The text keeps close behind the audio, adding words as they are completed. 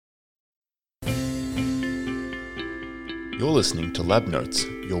You're listening to Lab Notes,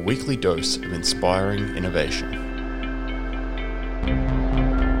 your weekly dose of inspiring innovation.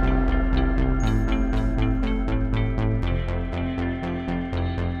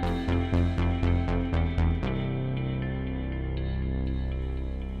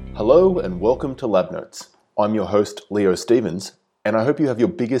 Hello and welcome to Lab Notes. I'm your host, Leo Stevens, and I hope you have your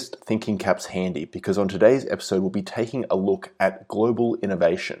biggest thinking caps handy because on today's episode we'll be taking a look at global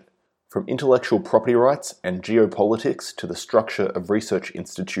innovation. From intellectual property rights and geopolitics to the structure of research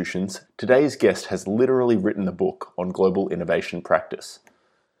institutions, today's guest has literally written a book on global innovation practice.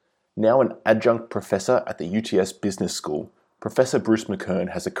 Now an adjunct professor at the UTS Business School, Professor Bruce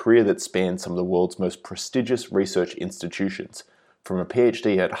McKern has a career that spans some of the world's most prestigious research institutions, from a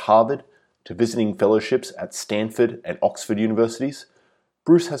PhD at Harvard to visiting fellowships at Stanford and Oxford universities.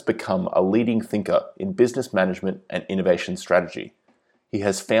 Bruce has become a leading thinker in business management and innovation strategy. He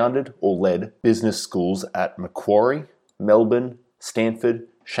has founded or led business schools at Macquarie, Melbourne, Stanford,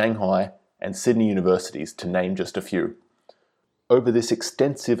 Shanghai, and Sydney universities, to name just a few. Over this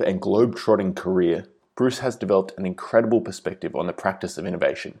extensive and globe-trotting career, Bruce has developed an incredible perspective on the practice of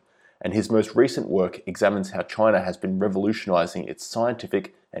innovation, and his most recent work examines how China has been revolutionizing its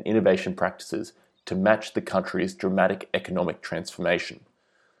scientific and innovation practices to match the country's dramatic economic transformation.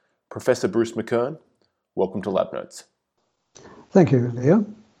 Professor Bruce McKern, welcome to Lab Notes. Thank you, Leo.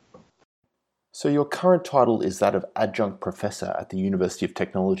 So your current title is that of adjunct professor at the University of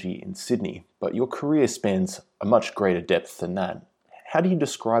Technology in Sydney, but your career spans a much greater depth than that. How do you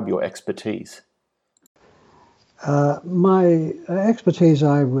describe your expertise? My expertise,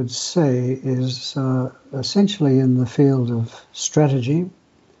 I would say, is essentially in the field of strategy,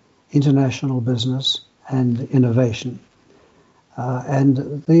 international business, and innovation.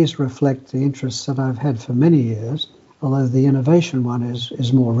 And these reflect the interests that I've had for many years, although the innovation one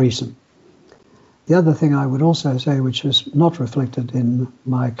is more recent. The other thing I would also say, which is not reflected in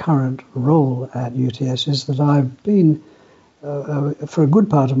my current role at UTS, is that I've been, for a good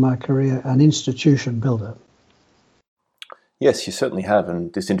part of my career, an institution builder. Yes, you certainly have,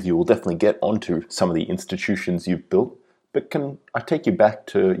 and this interview will definitely get onto some of the institutions you've built. But can I take you back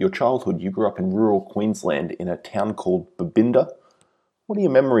to your childhood? You grew up in rural Queensland in a town called Babinda. What are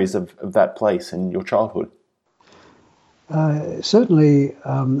your memories of that place in your childhood? Certainly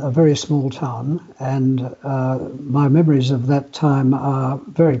a very small town, and my memories of that time are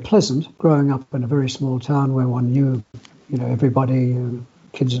very pleasant. Growing up in a very small town where one knew, everybody,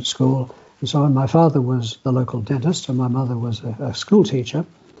 kids at school, and so on. My father was the local dentist, and my mother was a school teacher,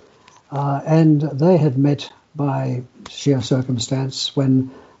 and they had met by sheer circumstance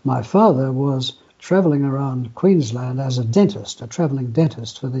when my father was travelling around Queensland as a dentist, a travelling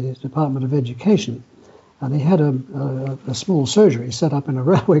dentist for the Department of Education. And he had a small surgery set up in a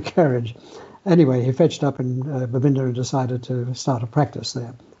railway carriage. Anyway, he fetched up in Babinda and decided to start a practice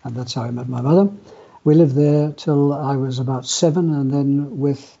there. And that's how I met my mother. We lived there till I was about 7, and then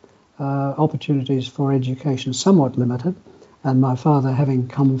with opportunities for education somewhat limited, and my father having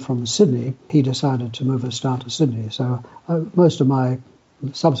come from Sydney, he decided to move us down to Sydney. So most of my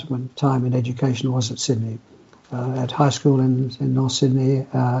subsequent time in education was at Sydney, at high school in North Sydney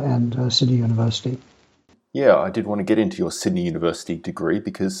and Sydney University. Yeah, I did want to get into your Sydney University degree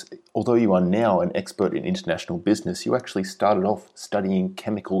because although you are now an expert in international business, you actually started off studying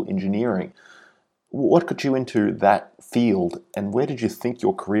chemical engineering. What got you into that field, and where did you think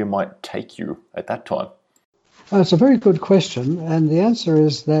your career might take you at that time? It's a very good question, and the answer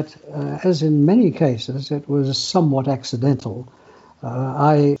is that, as in many cases, it was somewhat accidental.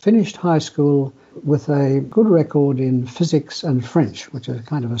 I finished high school with a good record in physics and French, which is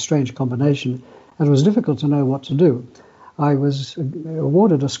kind of a strange combination. It was difficult to know what to do. I was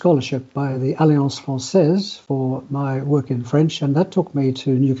awarded a scholarship by the Alliance Française for my work in French, and that took me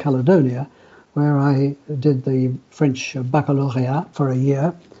to New Caledonia, where I did the French baccalaureate for a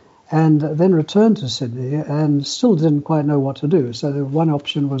year, and then returned to Sydney and still didn't quite know what to do. So the one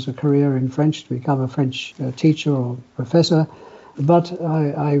option was a career in French, to become a French teacher or professor, but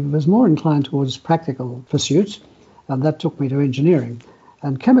I was more inclined towards practical pursuits, and that took me to engineering.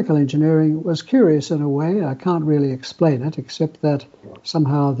 And chemical engineering was curious in a way. I can't really explain it, except that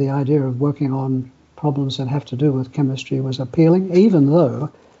somehow the idea of working on problems that have to do with chemistry was appealing, even though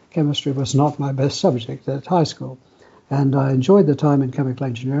chemistry was not my best subject at high school. And I enjoyed the time in chemical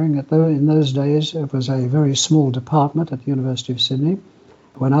engineering. In those days, it was a very small department at the University of Sydney.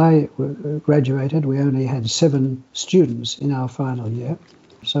 When I graduated, we only had 7 students in our final year.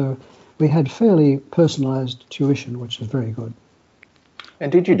 So we had fairly personalized tuition, which was very good.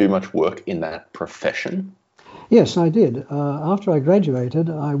 And did you do much work in that profession? Yes, I did. After I graduated,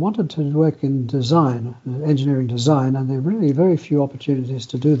 I wanted to work in design, engineering design, and there were really very few opportunities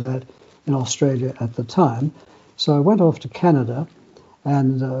to do that in Australia at the time. So I went off to Canada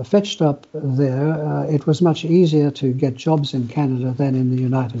and fetched up there. It was much easier to get jobs in Canada than in the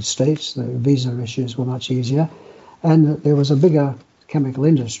United States. The visa issues were much easier, and there was a bigger chemical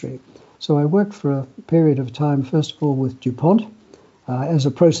industry. So I worked for a period of time, first of all with DuPont, as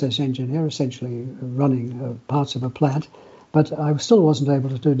a process engineer, essentially running parts of a plant, but I still wasn't able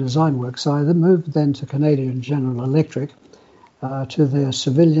to do design work, so I then moved to Canadian General Electric to their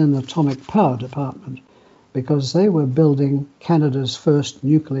civilian atomic power department, because they were building Canada's first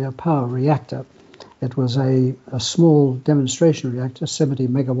nuclear power reactor. It was a small demonstration reactor, 70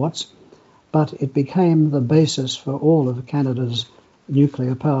 megawatts, but it became the basis for all of Canada's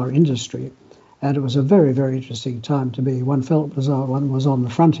nuclear power industry. And it was a very, very interesting time to be. One felt one was on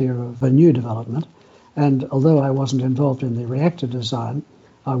the frontier of a new development. And although I wasn't involved in the reactor design,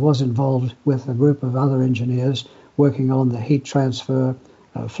 I was involved with a group of other engineers working on the heat transfer,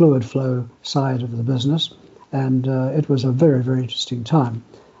 fluid flow side of the business. And it was a very, very interesting time.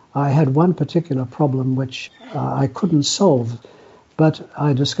 I had one particular problem which I couldn't solve, but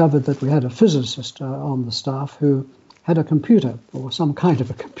I discovered that we had a physicist on the staff who had a computer, or some kind of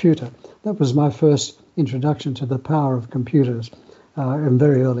a computer. That was my first introduction to the power of computers in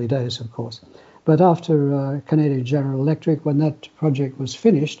very early days, of course. But after Canadian General Electric, when that project was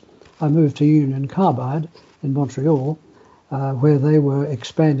finished, I moved to Union Carbide in Montreal, where they were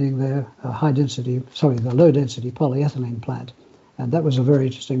expanding their the low-density polyethylene plant. And that was a very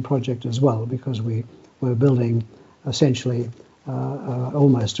interesting project as well, because we were building essentially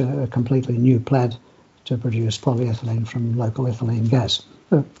almost a completely new plant to produce polyethylene from local ethylene gas.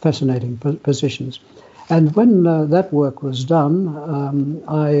 Fascinating positions. And when that work was done,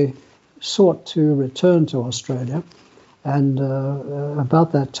 I sought to return to Australia. And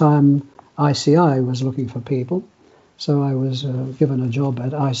about that time, ICI was looking for people. So I was given a job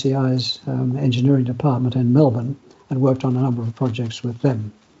at ICI's engineering department in Melbourne and worked on a number of projects with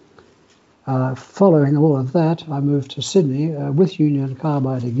them. Following all of that, I moved to Sydney with Union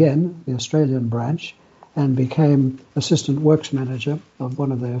Carbide again, the Australian branch, and became assistant works manager of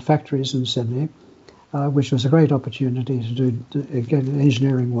one of their factories in Sydney, which was a great opportunity to do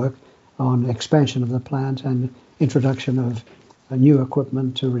engineering work on expansion of the plant and introduction of new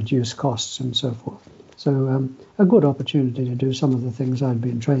equipment to reduce costs and so forth. So a good opportunity to do some of the things I'd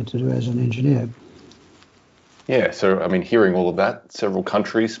been trained to do as an engineer. Yeah, so I mean, hearing all of that, several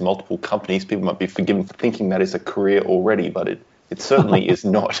countries, multiple companies, people might be forgiven for thinking that is a career already, but it certainly is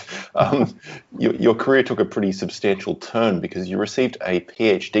not. Your career took a pretty substantial turn because you received a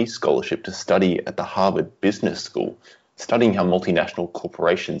PhD scholarship to study at the Harvard Business School, studying how multinational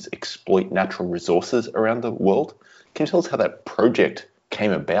corporations exploit natural resources around the world. Can you tell us how that project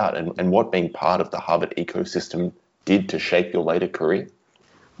came about and what being part of the Harvard ecosystem did to shape your later career?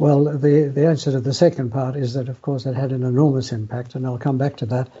 Well, the answer to the second part is that, of course, it had an enormous impact, and I'll come back to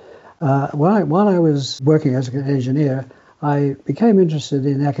that. While I was working as an engineer, I became interested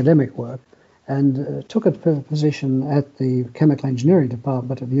in academic work and took a position at the Chemical Engineering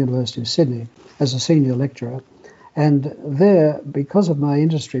Department at the University of Sydney as a senior lecturer. And there, because of my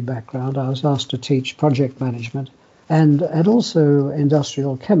industry background, I was asked to teach project management and also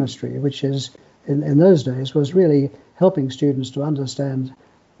industrial chemistry, which is, in those days, was really helping students to understand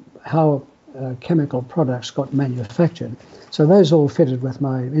how chemical products got manufactured. So those all fitted with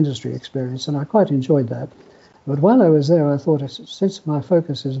my industry experience, and I quite enjoyed that. But while I was there, I thought, since my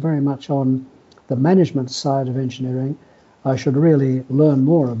focus is very much on the management side of engineering, I should really learn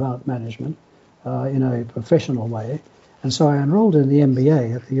more about management in a professional way. And so I enrolled in the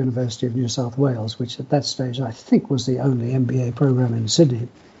MBA at the University of New South Wales, which at that stage I think was the only MBA program in Sydney,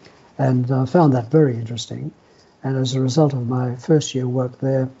 and found that very interesting. And as a result of my first year work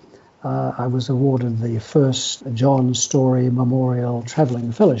there, I was awarded the first John Story Memorial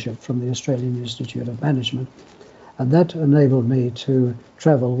Travelling Fellowship from the Australian Institute of Management. And that enabled me to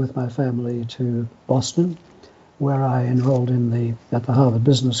travel with my family to Boston, where I enrolled at the Harvard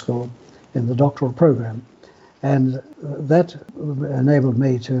Business School in the doctoral program. And that enabled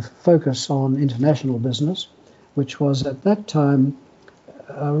me to focus on international business, which was at that time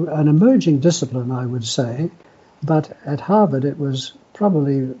an emerging discipline, I would say. But at Harvard, it was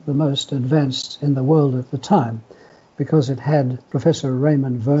probably the most advanced in the world at the time, because it had Professor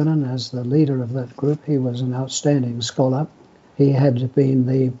Raymond Vernon as the leader of that group. He was an outstanding scholar. He had been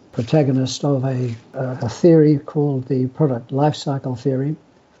the protagonist of a theory called the product life cycle theory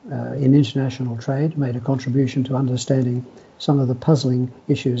in international trade, made a contribution to understanding some of the puzzling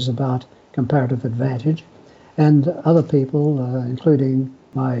issues about comparative advantage. and other people, including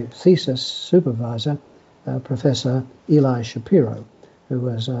my thesis supervisor, Professor Eli Shapiro, who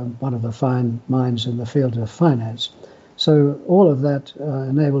was one of the fine minds in the field of finance. So all of that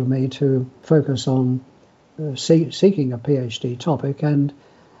enabled me to focus on seeking a PhD topic, and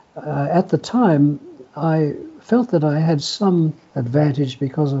at the time I felt that I had some advantage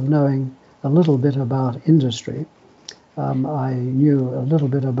because of knowing a little bit about industry. I knew a little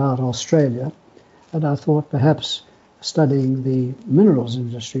bit about Australia, and I thought perhaps studying the minerals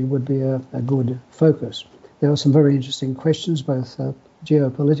industry would be a good focus. There were some very interesting questions, both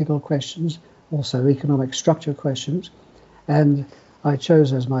geopolitical questions, also economic structure questions, and I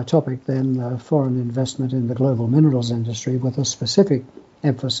chose as my topic then foreign investment in the global minerals industry, with a specific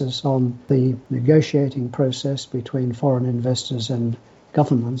emphasis on the negotiating process between foreign investors and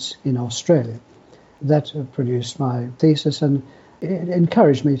governments in Australia. That produced my thesis, and it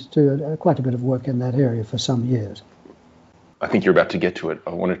encouraged me to do quite a bit of work in that area for some years. I think you're about to get to it.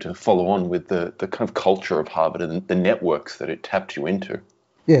 I wanted to follow on with the kind of culture of Harvard and the networks that it tapped you into.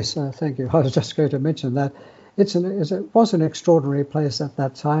 Yes, thank you. I was just going to mention that. It was an extraordinary place at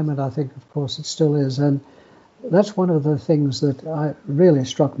that time, and I think, of course, it still is. And that's one of the things that really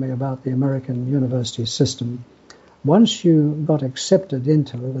struck me about the American university system. Once you got accepted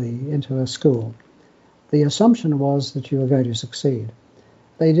into a school, the assumption was that you were going to succeed.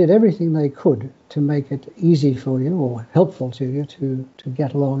 They did everything they could to make it easy for you or helpful to you to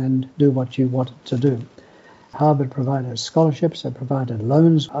get along and do what you wanted to do. Harvard provided scholarships, they provided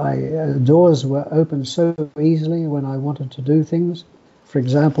loans. Doors were opened so easily when I wanted to do things. For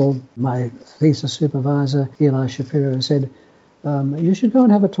example, my thesis supervisor, Eli Shapiro, said, you should go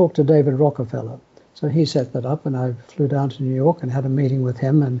and have a talk to David Rockefeller. So he set that up, and I flew down to New York and had a meeting with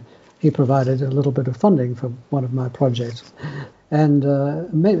him, and he provided a little bit of funding for one of my projects. And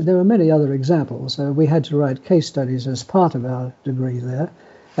there were many other examples. We had to write case studies as part of our degree there.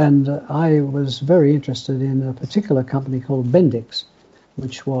 And I was very interested in a particular company called Bendix,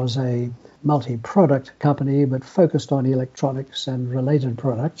 which was a multi-product company but focused on electronics and related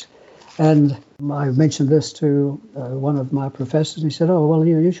products. And I mentioned this to one of my professors, and he said, oh, well,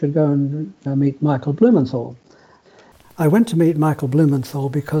 you should go and meet Michael Blumenthal. I went to meet Michael Blumenthal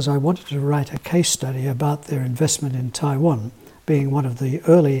because I wanted to write a case study about their investment in Taiwan, being one of the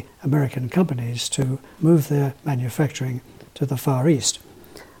early American companies to move their manufacturing to the Far East.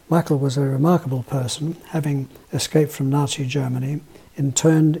 Michael was a remarkable person, having escaped from Nazi Germany,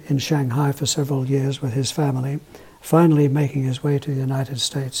 interned in Shanghai for several years with his family, finally making his way to the United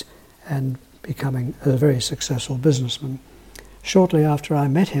States and becoming a very successful businessman. Shortly after I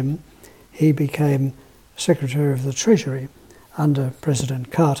met him, he became Secretary of the Treasury under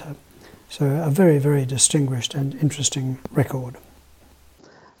President Carter. So a very, very distinguished and interesting record.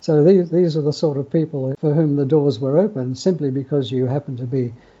 So these are the sort of people for whom the doors were open simply because you happen to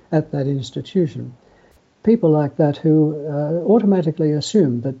be at that institution. People like that who automatically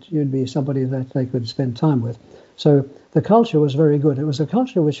assumed that you'd be somebody that they could spend time with. So the culture was very good. It was a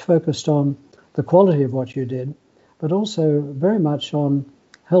culture which focused on the quality of what you did, but also very much on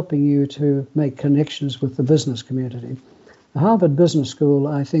helping you to make connections with the business community. The Harvard Business School,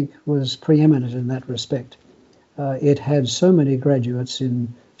 I think, was preeminent in that respect. It had so many graduates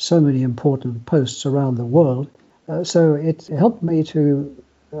in so many important posts around the world. So it helped me to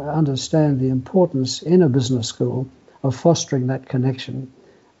understand the importance in a business school of fostering that connection,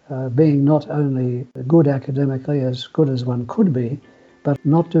 being not only good academically, as good as one could be, but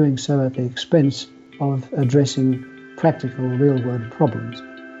not doing so at the expense of addressing practical, real-world problems.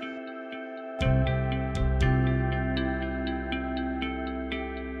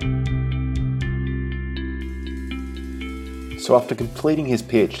 So after completing his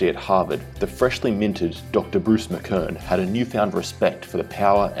PhD at Harvard, the freshly minted Dr. Bruce McKern had a newfound respect for the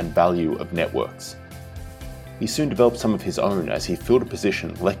power and value of networks. He soon developed some of his own as he filled a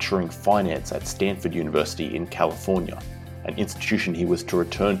position lecturing finance at Stanford University in California, an institution he was to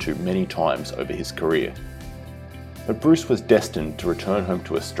return to many times over his career. But Bruce was destined to return home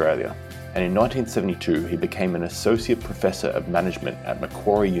to Australia, and in 1972 he became an Associate Professor of Management at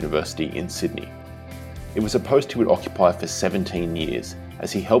Macquarie University in Sydney. It was a post he would occupy for 17 years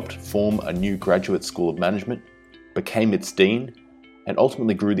as he helped form a new graduate school of management, became its dean, and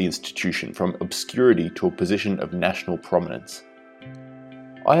ultimately grew the institution from obscurity to a position of national prominence.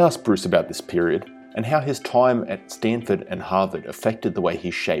 I asked Bruce about this period and how his time at Stanford and Harvard affected the way he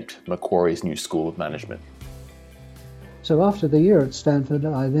shaped Macquarie's new school of management. So after the year at Stanford,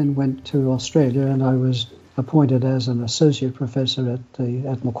 I then went to Australia and I was appointed as an associate professor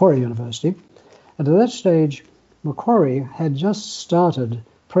at Macquarie University. And at that stage, Macquarie had just started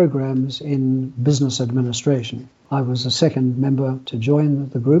programs in business administration. I was the second member to join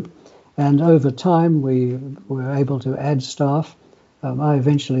the group, and over time we were able to add staff. I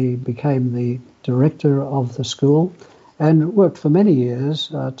eventually became the director of the school and worked for many years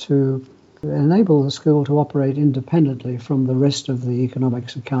to enable the school to operate independently from the rest of the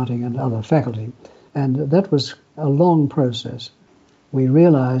economics, accounting and other faculty. And that was a long process. We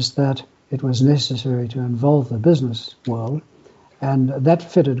realized that it was necessary to involve the business world, and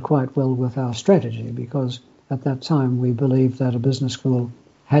that fitted quite well with our strategy, because at that time we believed that a business school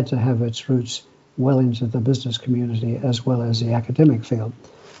had to have its roots well into the business community as well as the academic field.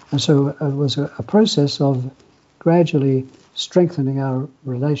 And so it was a process of gradually strengthening our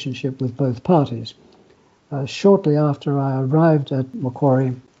relationship with both parties. Shortly after I arrived at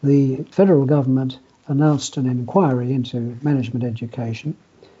Macquarie, the federal government announced an inquiry into management education,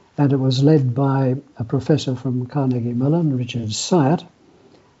 and it was led by a professor from Carnegie Mellon, Richard Syett,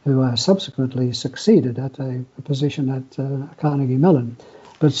 who I subsequently succeeded at a position at Carnegie Mellon.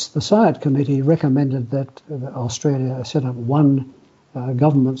 But the Syett Committee recommended that Australia set up one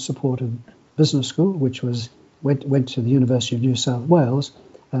government-supported business school, which went to the University of New South Wales,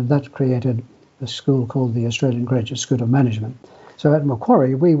 and that created a school called the Australian Graduate School of Management. So at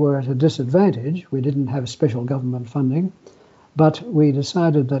Macquarie, we were at a disadvantage. We didn't have special government funding, but we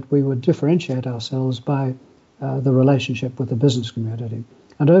decided that we would differentiate ourselves by the relationship with the business community.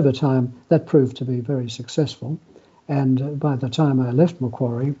 And over time, that proved to be very successful. And by the time I left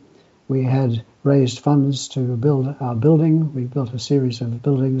Macquarie, we had raised funds to build our building. We built a series of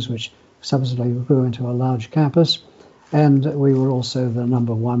buildings which subsequently grew into a large campus. And we were also the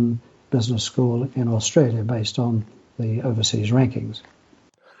number one business school in Australia based on the overseas rankings.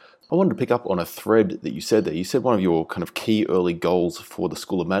 I wanted to pick up on a thread that you said there. You said one of your kind of key early goals for the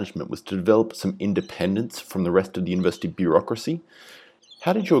School of Management was to develop some independence from the rest of the university bureaucracy.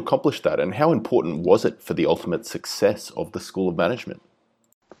 How did you accomplish that, and how important was it for the ultimate success of the School of Management?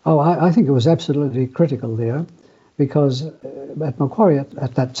 Oh, I think it was absolutely critical there, because at Macquarie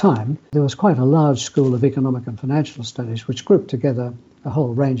at that time, there was quite a large school of economic and financial studies which grouped together a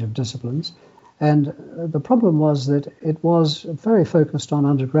whole range of disciplines. And the problem was that it was very focused on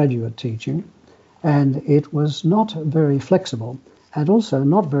undergraduate teaching, and it was not very flexible, and also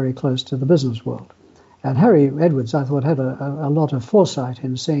not very close to the business world. And Harry Edwards, I thought, had a lot of foresight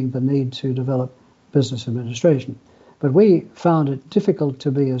in seeing the need to develop business administration. But we found it difficult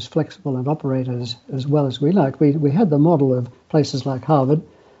to be as flexible and operate as well as we liked. We had the model of places like Harvard.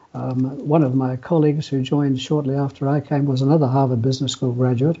 One of my colleagues who joined shortly after I came was another Harvard Business School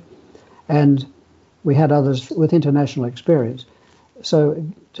graduate. And we had others with international experience. So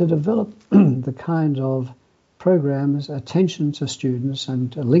to develop the kind of programs, attention to students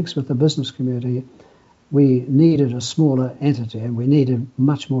and links with the business community, we needed a smaller entity and we needed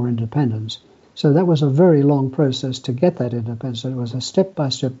much more independence. So that was a very long process to get that independence. It was a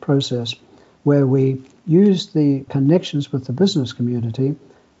step-by-step process where we used the connections with the business community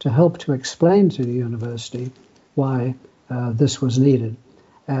to help to explain to the university why this was needed.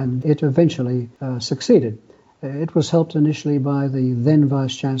 And it eventually succeeded. It was helped initially by the then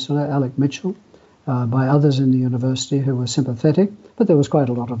Vice-Chancellor, Alec Mitchell, by others in the university who were sympathetic, but there was quite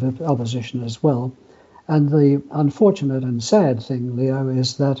a lot of opposition as well. And the unfortunate and sad thing, Leo,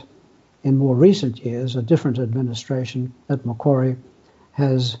 is that in more recent years, a different administration at Macquarie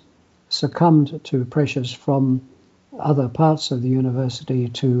has succumbed to pressures from other parts of the university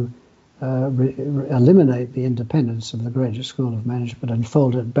to eliminate the independence of the Graduate School of Management and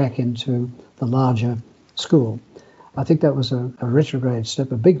fold it back into the larger school. I think that was a retrograde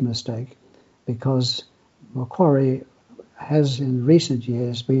step, a big mistake, because Macquarie has in recent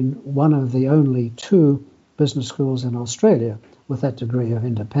years been one of the only two business schools in Australia with that degree of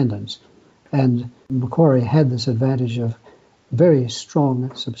independence. And Macquarie had this advantage of very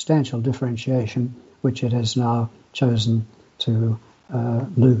strong, substantial differentiation, which it has now chosen to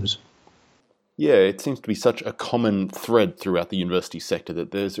lose. Yeah, it seems to be such a common thread throughout the university sector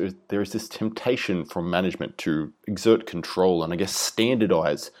that there is this temptation from management to exert control and, I guess,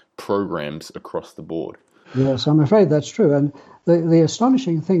 standardise programs across the board. Yes, I'm afraid that's true. And the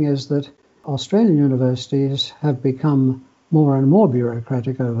astonishing thing is that Australian universities have become more and more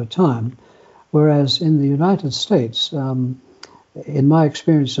bureaucratic over time, whereas in the United States, in my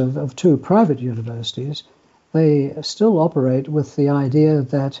experience of two private universities, they still operate with the idea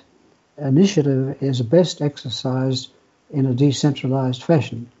that initiative is best exercised in a decentralized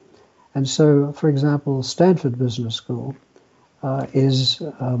fashion. And so, for example, Stanford Business School is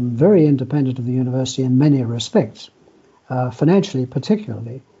very independent of the university in many respects, financially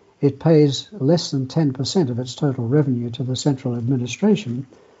particularly. it pays less than 10% of its total revenue to the central administration,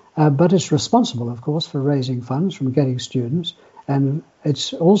 but it's responsible, of course, for raising funds, from getting students, and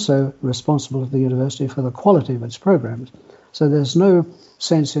it's also responsible at the university for the quality of its programs. So there's no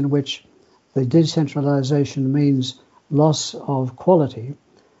sense in which the decentralization means loss of quality.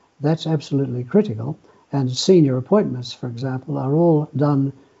 That's absolutely critical. And senior appointments, for example, are all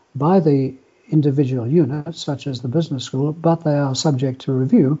done by the individual units, such as the business school, but they are subject to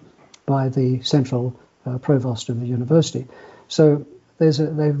review by the central provost of the university. So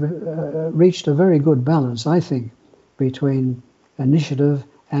they've reached a very good balance, I think, between initiative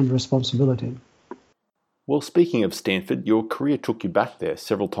and responsibility. Well, speaking of Stanford, your career took you back there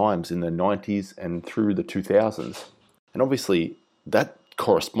several times in the 90s and through the 2000s. And obviously, that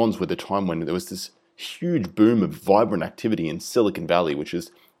corresponds with a time when there was this huge boom of vibrant activity in Silicon Valley, which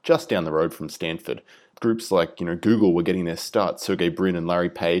is just down the road from Stanford. Groups like Google were getting their start. Sergey Brin and Larry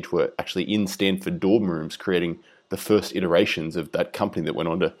Page were actually in Stanford dorm rooms creating the first iterations of that company that went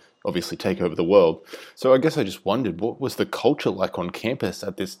on to obviously take over the world. So I guess I just wondered, what was the culture like on campus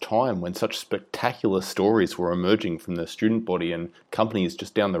at this time when such spectacular stories were emerging from the student body and companies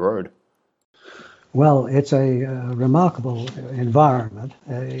just down the road? Well, it's a remarkable environment.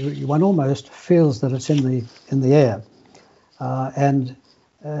 One almost feels that it's in the air.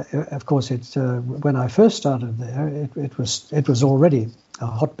 Of course, when I first started there, it was already a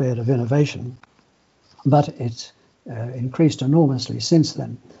hotbed of innovation, but it's increased enormously since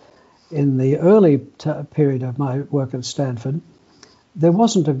then. In the early period of my work at Stanford, there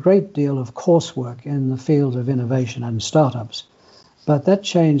wasn't a great deal of coursework in the field of innovation and startups, but that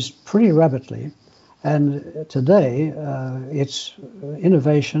changed pretty rapidly. And today, it's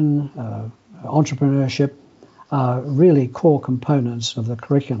innovation, entrepreneurship are really core components of the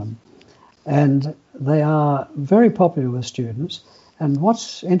curriculum. And they are very popular with students. And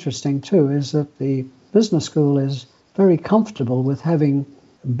what's interesting, too, is that the business school is very comfortable with having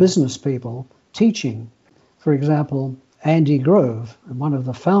business people teaching. For example, Andy Grove, one of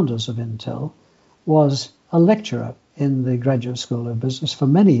the founders of Intel, was a lecturer in the Graduate School of Business for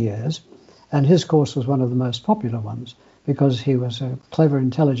many years. And his course was one of the most popular ones because he was a clever,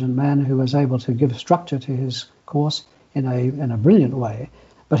 intelligent man who was able to give structure to his course in a brilliant way.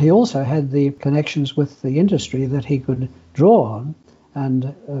 But he also had the connections with the industry that he could draw on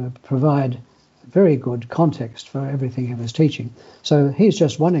and provide very good context for everything he was teaching. So he's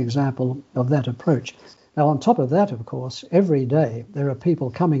just one example of that approach. Now, on top of that, of course, every day there are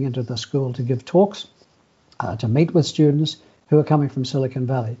people coming into the school to give talks, to meet with students who are coming from Silicon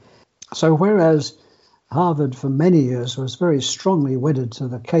Valley. So whereas Harvard for many years was very strongly wedded to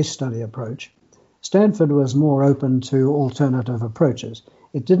the case study approach, Stanford was more open to alternative approaches.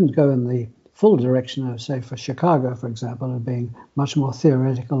 It didn't go in the full direction of, say, for Chicago, for example, of being much more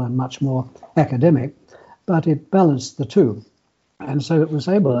theoretical and much more academic, but it balanced the two. And so it was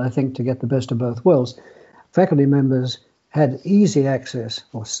able, I think, to get the best of both worlds. Faculty members had easy access,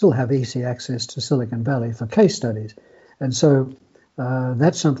 or still have easy access, to Silicon Valley for case studies. And so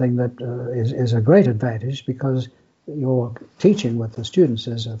that's something that is a great advantage because your teaching with the students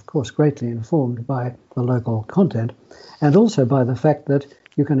is, of course, greatly informed by the local content and also by the fact that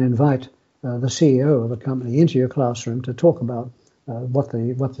you can invite the CEO of a company into your classroom to talk about what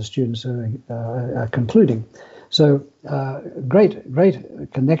the students are concluding. So great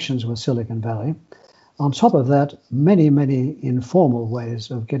connections with Silicon Valley. On top of that, many informal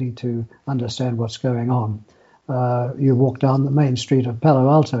ways of getting to understand what's going on. You walk down the main street of Palo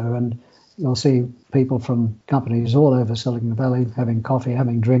Alto and you'll see people from companies all over Silicon Valley having coffee,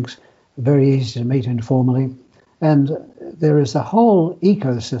 having drinks, very easy to meet informally. And there is a whole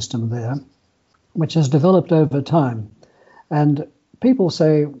ecosystem there which has developed over time. And people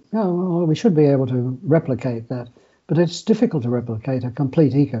say, oh, well, we should be able to replicate that. But it's difficult to replicate a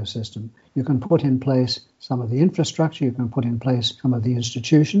complete ecosystem. You can put in place some of the infrastructure, you can put in place some of the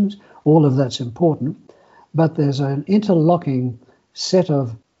institutions, all of that's important. But there's an interlocking set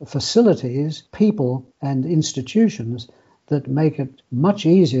of facilities, people, and institutions that make it much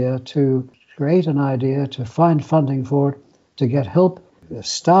easier to create an idea, to find funding for it, to get help,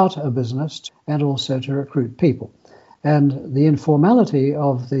 start a business, and also to recruit people. And the informality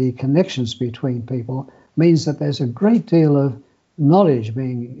of the connections between people means that there's a great deal of knowledge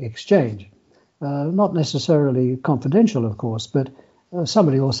being exchanged. Not necessarily confidential, of course, but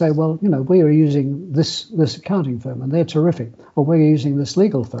somebody will say, well, we are using this accounting firm and they're terrific, or we're using this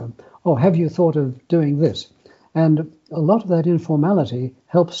legal firm, or have you thought of doing this? And a lot of that informality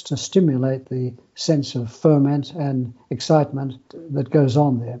helps to stimulate the sense of ferment and excitement that goes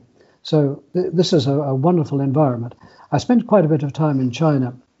on there. So this is a wonderful environment. I spent quite a bit of time in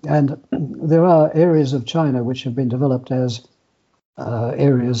China And there are areas of China which have been developed as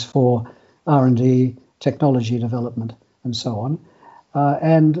areas for R&D, technology development, and so on.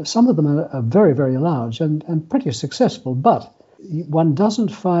 And some of them are very, very large and pretty successful, but one doesn't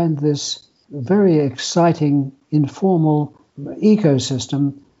find this very exciting, informal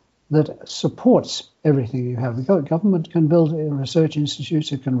ecosystem that supports everything you have. The government can build research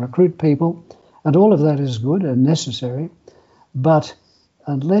institutes, it can recruit people, and all of that is good and necessary. But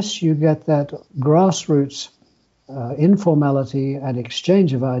unless you get that grassroots informality and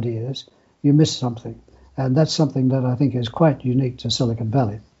exchange of ideas, you miss something. And that's something that I think is quite unique to Silicon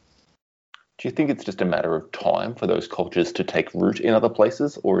Valley. Do you think it's just a matter of time for those cultures to take root in other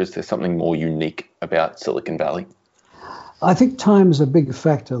places, or is there something more unique about Silicon Valley? I think time's a big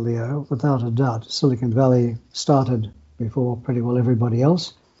factor, Leo, without a doubt. Silicon Valley started before pretty well everybody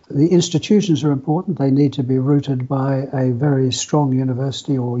else. The institutions are important. They need to be rooted by a very strong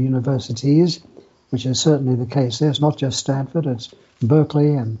university or universities, which is certainly the case there. It's not just Stanford, it's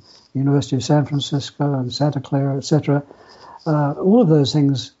Berkeley and University of San Francisco and Santa Clara, etc. All of those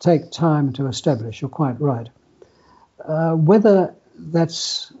things take time to establish, you're quite right. Whether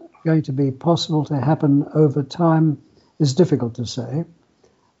that's going to be possible to happen over time is difficult to say,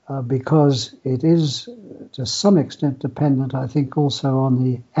 because it is to some extent dependent, I think, also on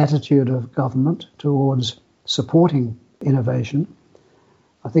the attitude of government towards supporting innovation.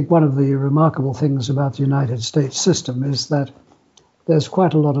 I think one of the remarkable things about the United States system is that there's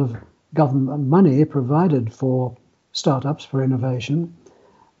quite a lot of government money provided for startups, for innovation,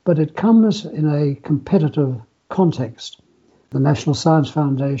 but it comes in a competitive context. The National Science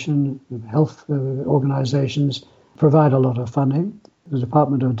Foundation, health organizations provide a lot of funding. The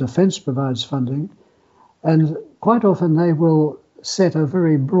Department of Defense provides funding, and quite often they will set a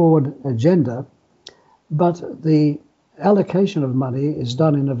very broad agenda, but the allocation of money is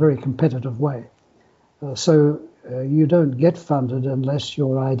done in a very competitive way. So you don't get funded unless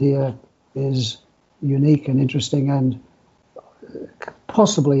your idea is unique and interesting and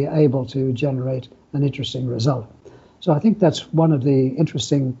possibly able to generate an interesting result. So I think that's one of the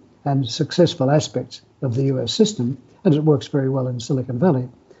interesting and successful aspects of the US system, and it works very well in Silicon Valley.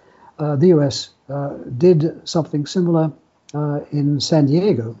 The US did something similar in San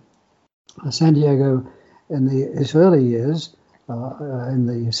Diego. San Diego, in its early years, in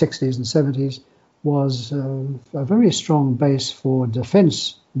the 60s and 70s, was a very strong base for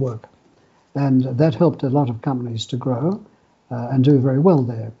defense work. And that helped a lot of companies to grow and do very well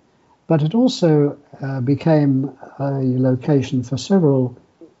there. But it also became a location for several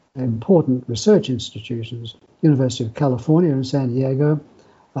important research institutions. University of California in San Diego,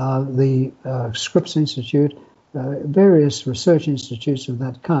 the Scripps Institute, various research institutes of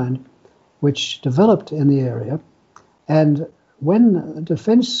that kind, which developed in the area. And when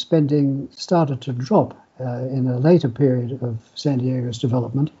defense spending started to drop in a later period of San Diego's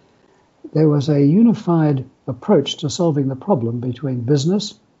development, there was a unified approach to solving the problem between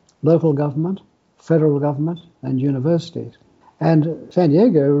business, local government, federal government, and universities. And San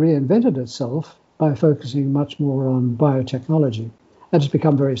Diego reinvented itself by focusing much more on biotechnology, and it's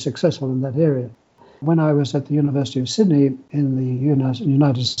become very successful in that area. When I was at the University of Sydney in the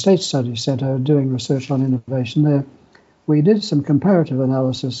United States Studies Centre doing research on innovation there, we did some comparative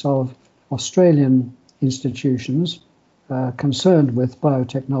analysis of Australian institutions concerned with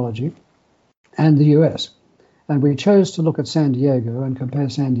biotechnology and the US. And we chose to look at San Diego and compare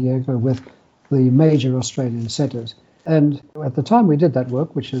San Diego with the major Australian centres. And at the time we did that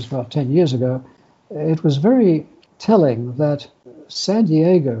work, which is about 10 years ago, it was very telling that San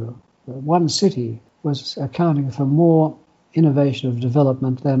Diego, one city, was accounting for more innovation of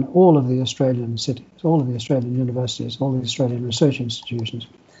development than all of the Australian cities, all of the Australian universities, all the Australian research institutions.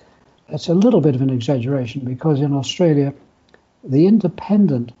 It's a little bit of an exaggeration because in Australia, the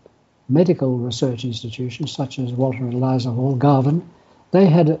independent medical research institutions such as Walter and Eliza Hall, Garvan, they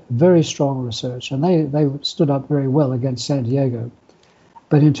had very strong research and they stood up very well against San Diego.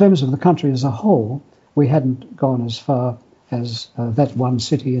 But in terms of the country as a whole, we hadn't gone as far as that one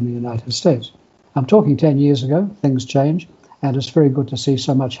city in the United States. I'm talking 10 years ago, things change, and it's very good to see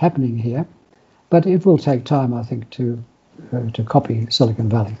so much happening here. But it will take time, I think, to copy Silicon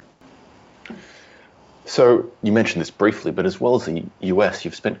Valley. So you mentioned this briefly, but as well as the US,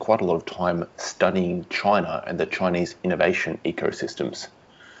 you've spent quite a lot of time studying China and the Chinese innovation ecosystems.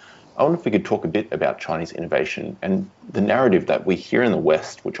 I wonder if we could talk a bit about Chinese innovation and the narrative that we hear in the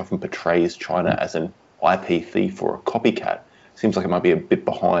West, which often portrays China as an IP thief or a copycat. Seems like it might be a bit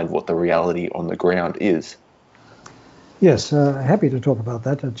behind what the reality on the ground is. Yes, happy to talk about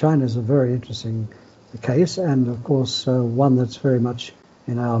that. China is a very interesting case, and of course one that's very much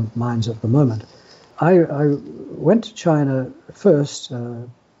in our minds at the moment. I went to China first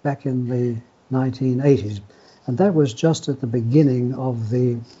back in the 1980s, and that was just at the beginning of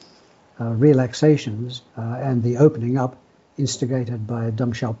the relaxations and the opening up instigated by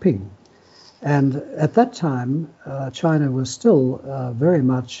Deng Xiaoping. And at that time, China was still very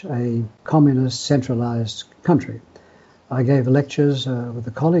much a communist centralized country. I gave lectures with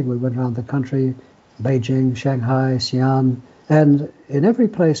a colleague. We went around the country, Beijing, Shanghai, Xi'an, and in every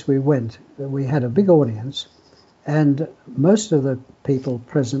place we went, we had a big audience, and most of the people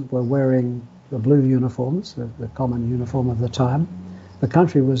present were wearing the blue uniforms, the common uniform of the time. The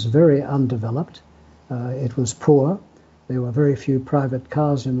country was very undeveloped. It was poor. There were very few private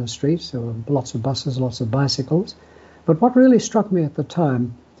cars in the streets. There were lots of buses, lots of bicycles. But what really struck me at the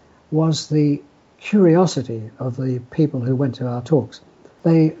time was the curiosity of the people who went to our talks.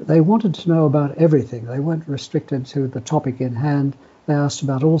 They wanted to know about everything. They weren't restricted to the topic in hand. They asked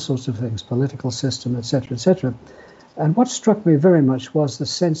about all sorts of things, political system, etc., etc. And what struck me very much was the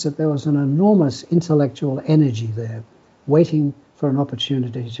sense that there was an enormous intellectual energy there, waiting for an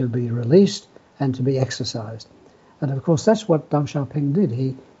opportunity to be released and to be exercised. And of course, that's what Deng Xiaoping did.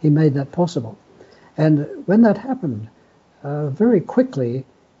 He made that possible. And when that happened, very quickly,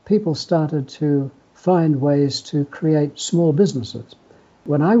 people started to find ways to create small businesses.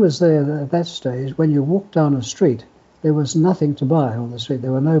 When I was there at that stage, when you walked down a street, there was nothing to buy on the street.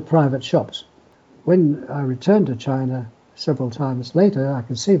 There were no private shops. When I returned to China several times later, I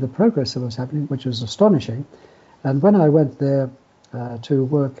could see the progress that was happening, which was astonishing. And when I went there to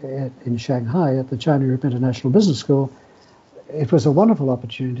work in Shanghai at the China Europe International Business School, it was a wonderful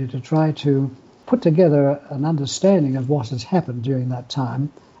opportunity to try to put together an understanding of what has happened during that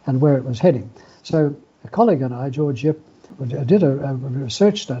time and where it was heading. So a colleague and I, George Yip, did a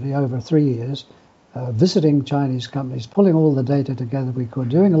research study over 3 years, visiting Chinese companies, pulling all the data together we could,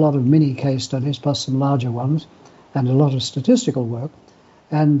 doing a lot of mini case studies plus some larger ones, and a lot of statistical work.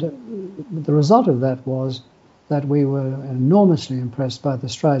 And the result of that was that we were enormously impressed by the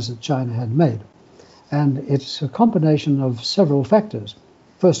strides that China had made. And it's a combination of several factors.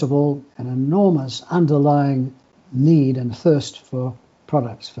 First of all, an enormous underlying need and thirst for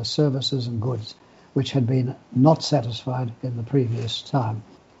products, for services and goods, which had been not satisfied in the previous time.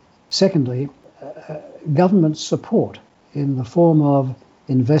 Secondly, government support in the form of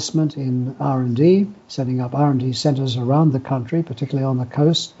investment in R&D, setting up R&D centers around the country, particularly on the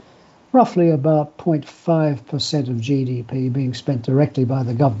coast, roughly about 0.5% of GDP being spent directly by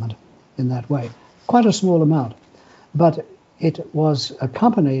the government in that way. Quite a small amount. But it was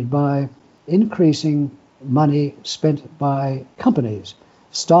accompanied by increasing money spent by companies,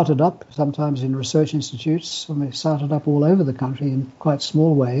 started up sometimes in research institutes, and they started up all over the country in quite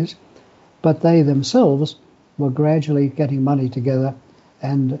small ways, but they themselves were gradually getting money together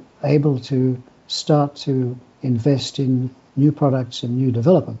and able to start to invest in new products and new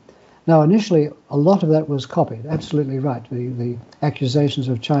development. Now, initially, a lot of that was copied, absolutely right. The accusations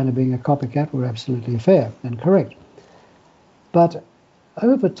of China being a copycat were absolutely fair and correct. But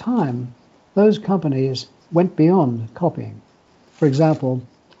over time, those companies went beyond copying. For example,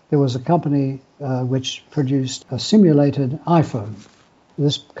 there was a company which produced a simulated iPhone.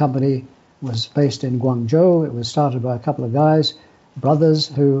 This company was based in Guangzhou. It was started by a couple of guys, brothers,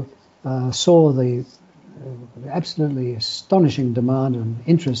 who saw the absolutely astonishing demand and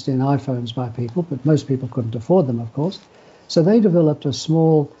interest in iPhones by people, but most people couldn't afford them, of course. So they developed a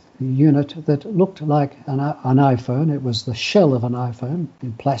small unit that looked like an iPhone. It was the shell of an iPhone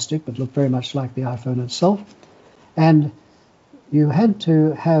in plastic, but looked very much like the iPhone itself. And you had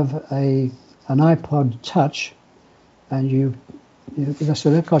to have an iPod Touch, and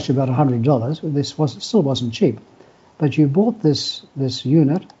so that cost you about $100. This still wasn't cheap, but you bought this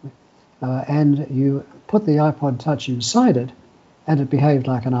unit, and you put the iPod Touch inside it, and it behaved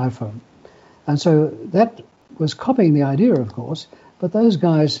like an iPhone. And so that was copying the idea, of course, but those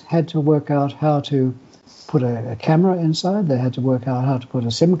guys had to work out how to put a camera inside. They had to work out how to put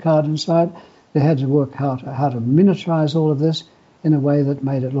a SIM card inside. They had to work out how to miniaturize all of this in a way that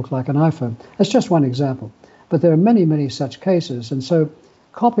made it look like an iPhone. That's just one example. But there are many, many such cases. And so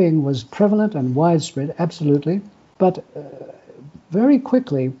copying was prevalent and widespread, absolutely. But very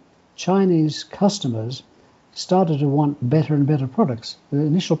quickly, Chinese customers started to want better and better products. The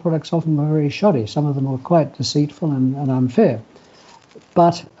initial products often were very shoddy. Some of them were quite deceitful and unfair.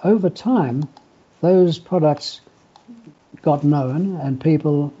 But over time, those products got known and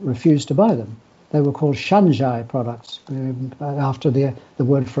people refused to buy them. They were called Shanzhai products, after the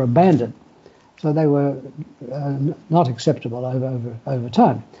word for a bandit. So they were not acceptable over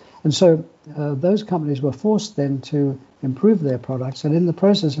time. And so those companies were forced then to improve their products, and in the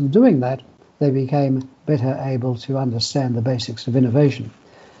process of doing that, they became better able to understand the basics of innovation.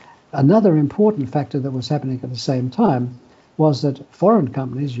 Another important factor that was happening at the same time was that foreign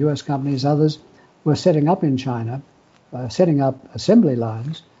companies, US companies, others, were setting up in China, setting up assembly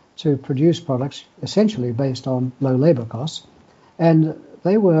lines to produce products essentially based on low labor costs, and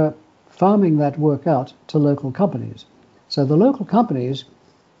they were farming that work out to local companies. So the local companies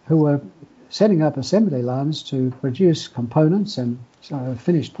who were setting up assembly lines to produce components and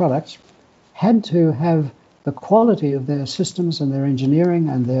finished products had to have the quality of their systems and their engineering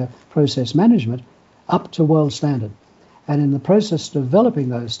and their process management up to world standard. And in the process of developing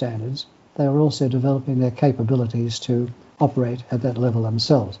those standards, they were also developing their capabilities to operate at that level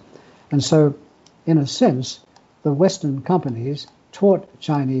themselves. And so, in a sense, the Western companies taught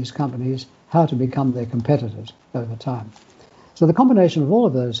Chinese companies how to become their competitors over time. So the combination of all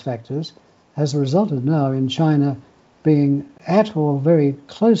of those factors has resulted now in China being at or very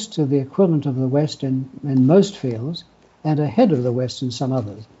close to the equivalent of the West in most fields and ahead of the West in some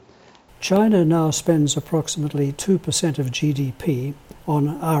others. China now spends approximately 2% of GDP on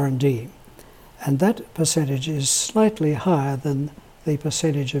R&D, and that percentage is slightly higher than the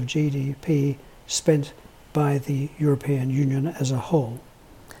percentage of GDP spent by the European Union as a whole.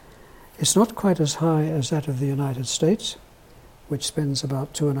 It's not quite as high as that of the United States, which spends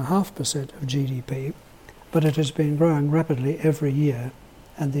about 2.5% of GDP, but it has been growing rapidly every year,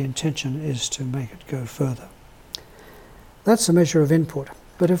 and the intention is to make it go further. That's a measure of input,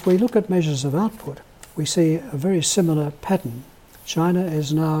 but if we look at measures of output, we see a very similar pattern. China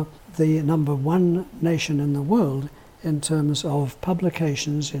is now the number one nation in the world in terms of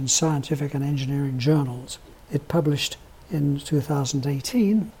publications in scientific and engineering journals. It published in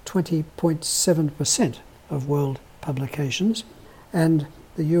 2018 20.7% of world publications, and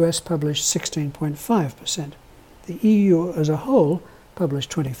the US published 16.5%. The EU as a whole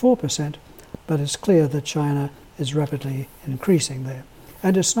published 24%, but it's clear that China is rapidly increasing there.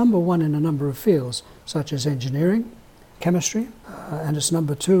 And it's number one in a number of fields, such as engineering, chemistry, and it's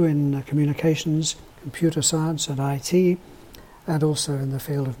number two in communications, computer science and IT, and also in the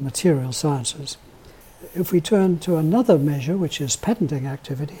field of material sciences. If we turn to another measure, which is patenting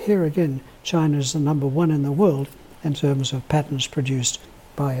activity, here again China is the number one in the world in terms of patents produced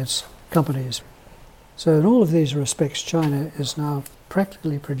by its companies. So in all of these respects, China is now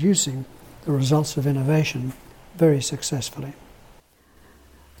practically producing the results of innovation very successfully.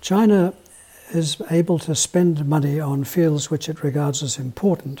 China is able to spend money on fields which it regards as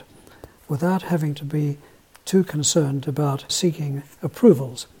important without having to be too concerned about seeking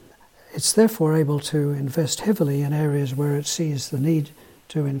approvals. It's therefore able to invest heavily in areas where it sees the need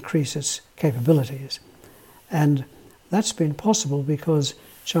to increase its capabilities. And that's been possible because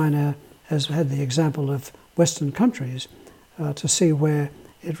China has had the example of Western countries to see where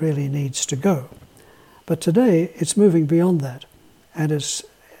it really needs to go. But today it's moving beyond that, and it's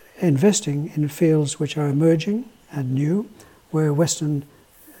investing in fields which are emerging and new, where Western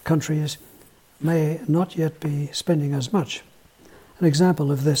countries may not yet be spending as much. An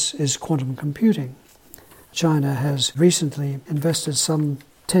example of this is quantum computing. China has recently invested some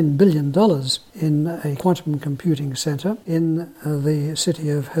 $10 billion in a quantum computing center in the city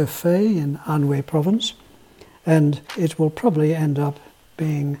of Hefei in Anhui province, and it will probably end up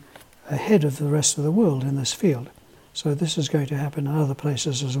being ahead of the rest of the world in this field. So this is going to happen in other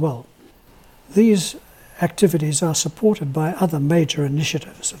places as well. These activities are supported by other major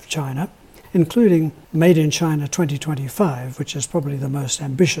initiatives of China, including Made in China 2025, which is probably the most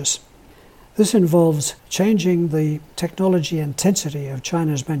ambitious. This involves changing the technology intensity of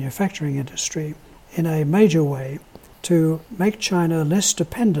China's manufacturing industry in a major way to make China less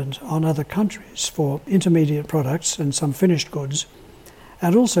dependent on other countries for intermediate products and some finished goods,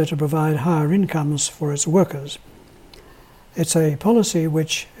 and also to provide higher incomes for its workers. It's a policy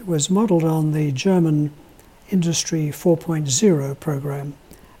which was modelled on the German Industry 4.0 program,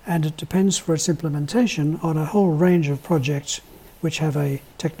 and it depends for its implementation on a whole range of projects which have a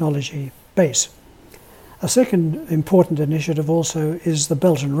technology base. A second important initiative also is the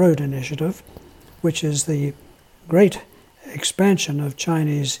Belt and Road Initiative, which is the great expansion of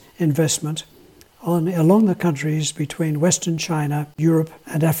Chinese investment along the countries between Western China, Europe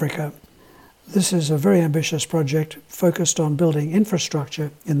and Africa. This is a very ambitious project focused on building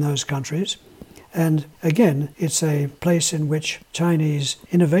infrastructure in those countries. And again, it's a place in which Chinese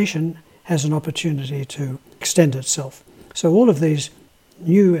innovation has an opportunity to extend itself. So all of these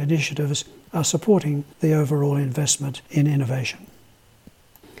new initiatives are supporting the overall investment in innovation.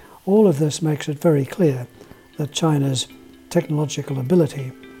 All of this makes it very clear that China's technological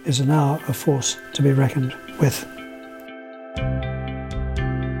ability is now a force to be reckoned with.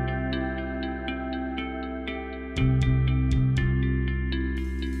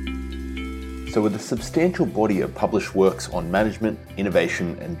 So with a substantial body of published works on management,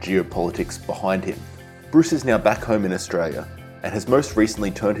 innovation and geopolitics behind him, Bruce is now back home in Australia and has most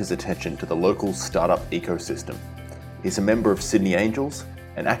recently turned his attention to the local startup ecosystem. He's a member of Sydney Angels,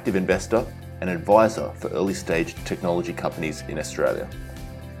 an active investor and advisor for early stage technology companies in Australia.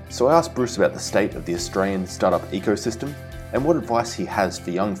 So I asked Bruce about the state of the Australian startup ecosystem and what advice he has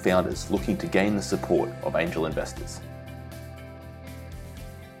for young founders looking to gain the support of angel investors.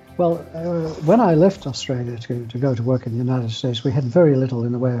 Well, when I left Australia to go to work in the United States, we had very little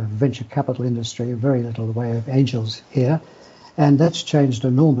in the way of venture capital industry, very little in the way of angels here. And that's changed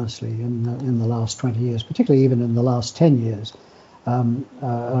enormously in the last 20 years, particularly even in the last 10 years. An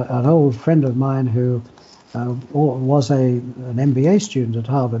old friend of mine who was an MBA student at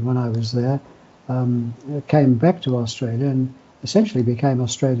Harvard when I was there came back to Australia and essentially became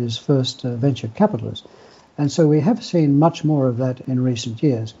Australia's first venture capitalist. And so we have seen much more of that in recent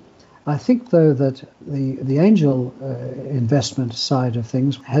years. I think, though, that the angel investment side of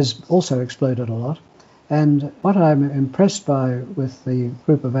things has also exploded a lot. And what I'm impressed by with the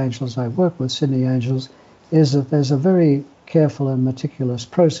group of angels I work with, Sydney Angels, is that there's a very careful and meticulous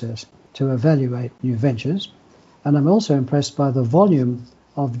process to evaluate new ventures. And I'm also impressed by the volume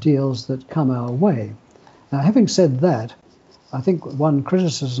of deals that come our way. Now, having said that, I think one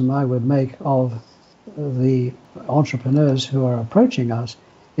criticism I would make of the entrepreneurs who are approaching us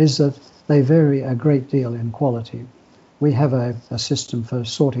is that they vary a great deal in quality. We have a system for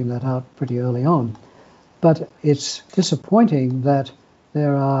sorting that out pretty early on. But it's disappointing that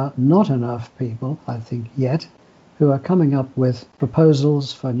there are not enough people, I think, yet, who are coming up with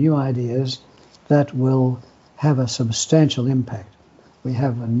proposals for new ideas that will have a substantial impact. We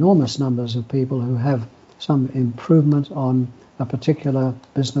have enormous numbers of people who have some improvement on a particular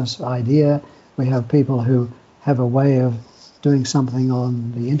business idea. We have people who have a way of doing something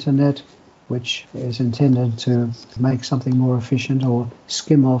on the internet which is intended to make something more efficient or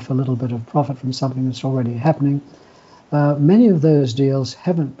skim off a little bit of profit from something that's already happening. Many of those deals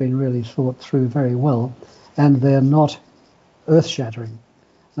haven't been really thought through very well, and they're not earth-shattering.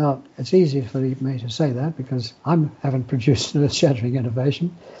 Now, it's easy for me to say that because I haven't produced an earth-shattering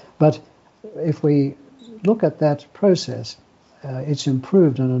innovation, but if we look at that process, it's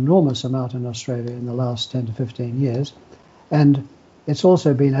improved an enormous amount in Australia in the last 10 to 15 years. And it's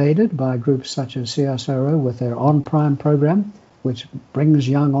also been aided by groups such as CSIRO with their On-Prime program, which brings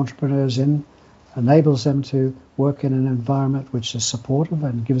young entrepreneurs in, enables them to work in an environment which is supportive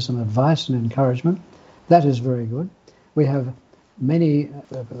and gives them advice and encouragement. That is very good. We have many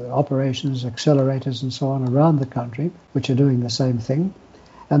operations, accelerators and so on around the country which are doing the same thing.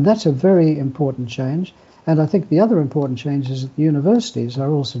 And that's a very important change. And I think the other important change is that the universities are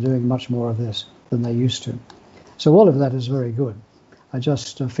also doing much more of this than they used to. So all of that is very good. I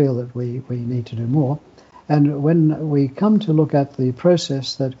just feel that we need to do more. And when we come to look at the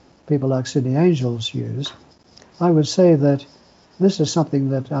process that people like Sydney Angels use, I would say that this is something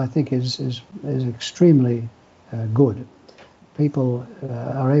that I think is extremely good. People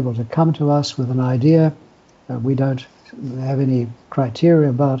are able to come to us with an idea. We don't have any criteria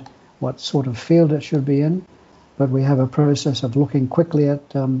about what sort of field it should be in, but we have a process of looking quickly at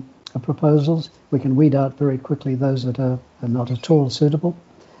proposals. We can weed out very quickly those that are not at all suitable.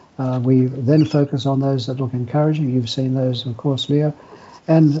 We then focus on those that look encouraging. You've seen those, of course, Leo.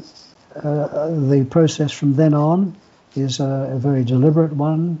 And the process from then on is a very deliberate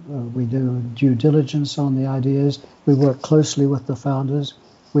one. We do due diligence on the ideas. We work closely with the founders.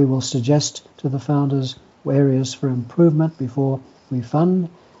 We will suggest to the founders areas for improvement before we fund.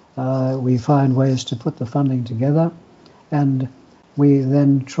 We find ways to put the funding together, and we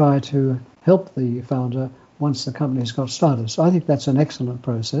then try to help the founder once the company's got started. So I think that's an excellent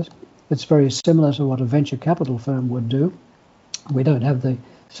process. It's very similar to what a venture capital firm would do. We don't have the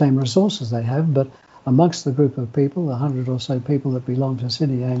same resources they have, but amongst the group of people, the 100 or so people that belong to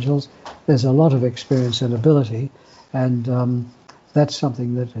Sydney Angels, there's a lot of experience and ability, and that's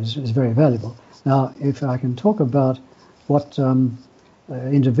something that is very valuable. Now, if I can talk about what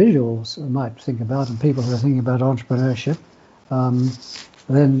individuals might think about and people who are thinking about entrepreneurship,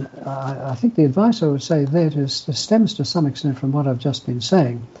 then I think the advice I would say there stems to some extent from what I've just been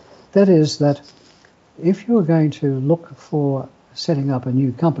saying. That is that if you're going to look for setting up a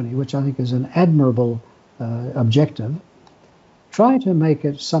new company, which I think is an admirable objective, try to make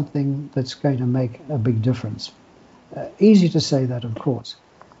it something that's going to make a big difference. Easy to say that, of course.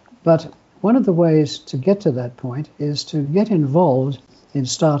 But one of the ways to get to that point is to get involved in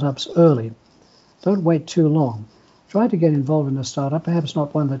startups early. Don't wait too long. Try to get involved in a startup, perhaps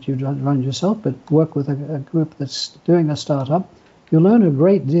not one that you run yourself, but work with a group that's doing a startup. You'll learn a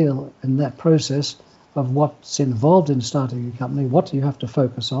great deal in that process of what's involved in starting a company, what you have to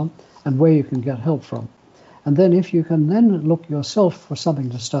focus on, and where you can get help from. And then if you can then look yourself for something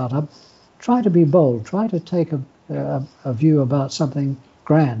to start up, try to be bold. Try to take a view about something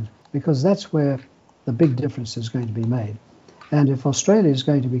grand, because that's where the big difference is going to be made. And if Australia is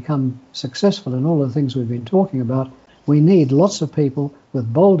going to become successful in all the things we've been talking about, we need lots of people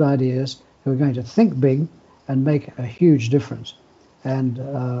with bold ideas who are going to think big and make a huge difference. And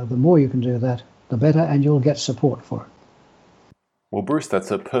the more you can do that, the better, and you'll get support for it. Well, Bruce,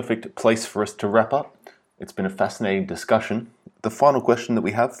 that's a perfect place for us to wrap up. It's been a fascinating discussion. The final question that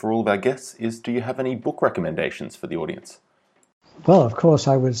we have for all of our guests is, do you have any book recommendations for the audience? Well, of course,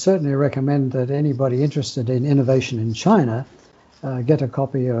 I would certainly recommend that anybody interested in innovation in China get a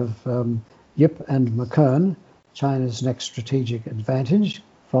copy of Yip and McKern, China's Next Strategic Advantage,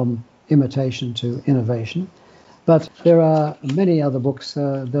 From Imitation to Innovation. But there are many other books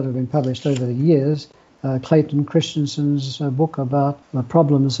that have been published over the years. Clayton Christensen's book about the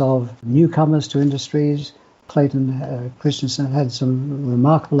problems of newcomers to industries. Clayton Christensen had some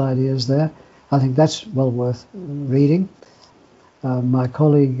remarkable ideas there. I think that's well worth reading. My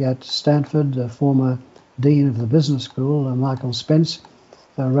colleague at Stanford, a former dean of the business school, Michael Spence,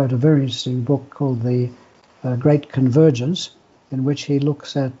 wrote a very interesting book called The Great Convergence, in which he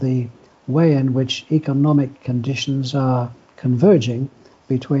looks at the way in which economic conditions are converging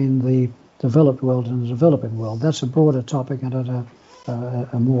between the developed world and the developing world. That's a broader topic and at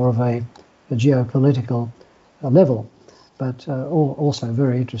a more of a geopolitical level, but also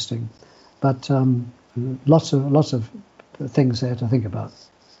very interesting. But lots of things there to think about.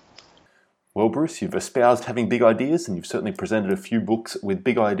 Well, Bruce, you've espoused having big ideas, and you've certainly presented a few books with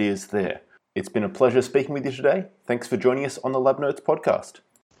big ideas there. It's been a pleasure speaking with you today. Thanks for joining us on the Lab Notes podcast.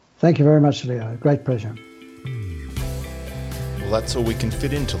 Thank you very much, Leo. Great pleasure. Well, that's all we can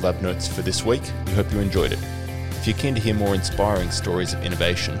fit into Lab Notes for this week. We hope you enjoyed it. If you're keen to hear more inspiring stories of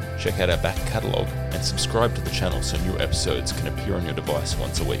innovation, check out our back catalogue and subscribe to the channel so new episodes can appear on your device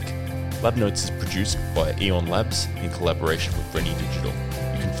once a week. Lab Notes is produced by Eon Labs in collaboration with Rennie Digital.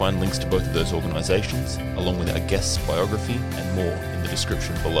 You can find links to both of those organisations, along with our guest's biography and more in the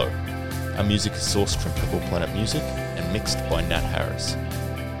description below. Our music is sourced from Purple Planet Music and mixed by Nat Harris.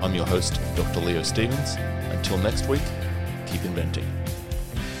 I'm your host, Dr. Leo Stevens. Until next week, keep inventing.